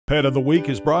Pet of the Week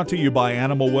is brought to you by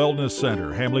Animal Wellness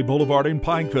Center, Hamley Boulevard in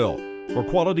Pikeville. For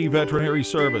quality veterinary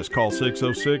service, call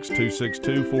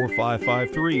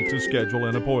 606-262-4553 to schedule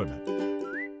an appointment.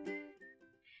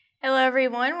 Hello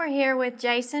everyone, we're here with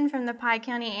Jason from the Pike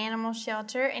County Animal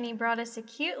Shelter, and he brought us a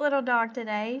cute little dog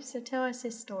today, so tell us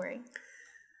his story.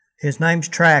 His name's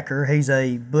Tracker. He's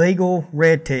a Beagle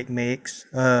Red Tick mix.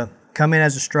 Come in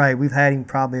as a stray. We've had him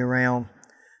probably around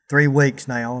 3 weeks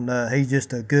now, and he's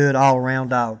just a good all-around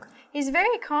dog. He's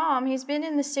very calm. He's been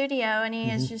in the studio, and he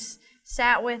has just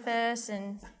sat with us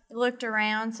and looked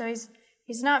around, so he's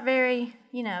not very,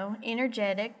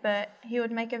 energetic, but he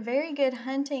would make a very good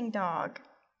hunting dog.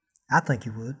 I think he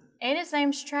would. And his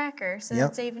name's Tracker, so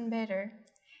that's even better.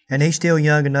 And he's still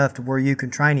young enough to where you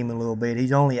can train him a little bit.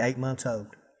 He's only 8 months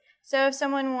old. So if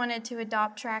someone wanted to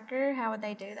adopt Tracker, how would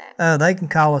they do that? They can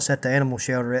call us at the animal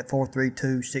shelter at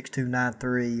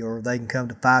 432-6293, or they can come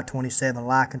to 527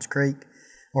 Likens Creek,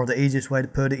 or the easiest way to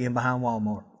put it, in behind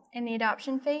Walmart. And the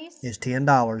adoption fees? It's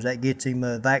 $10. That gets him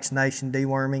vaccination,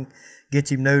 deworming,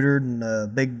 gets him neutered, and a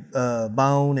big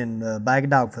bone, and a bag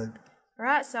of dog food. All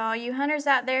right, so all you hunters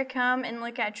out there, come and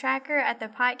look at Tracker at the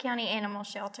Pike County Animal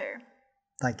Shelter.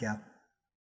 Thank y'all.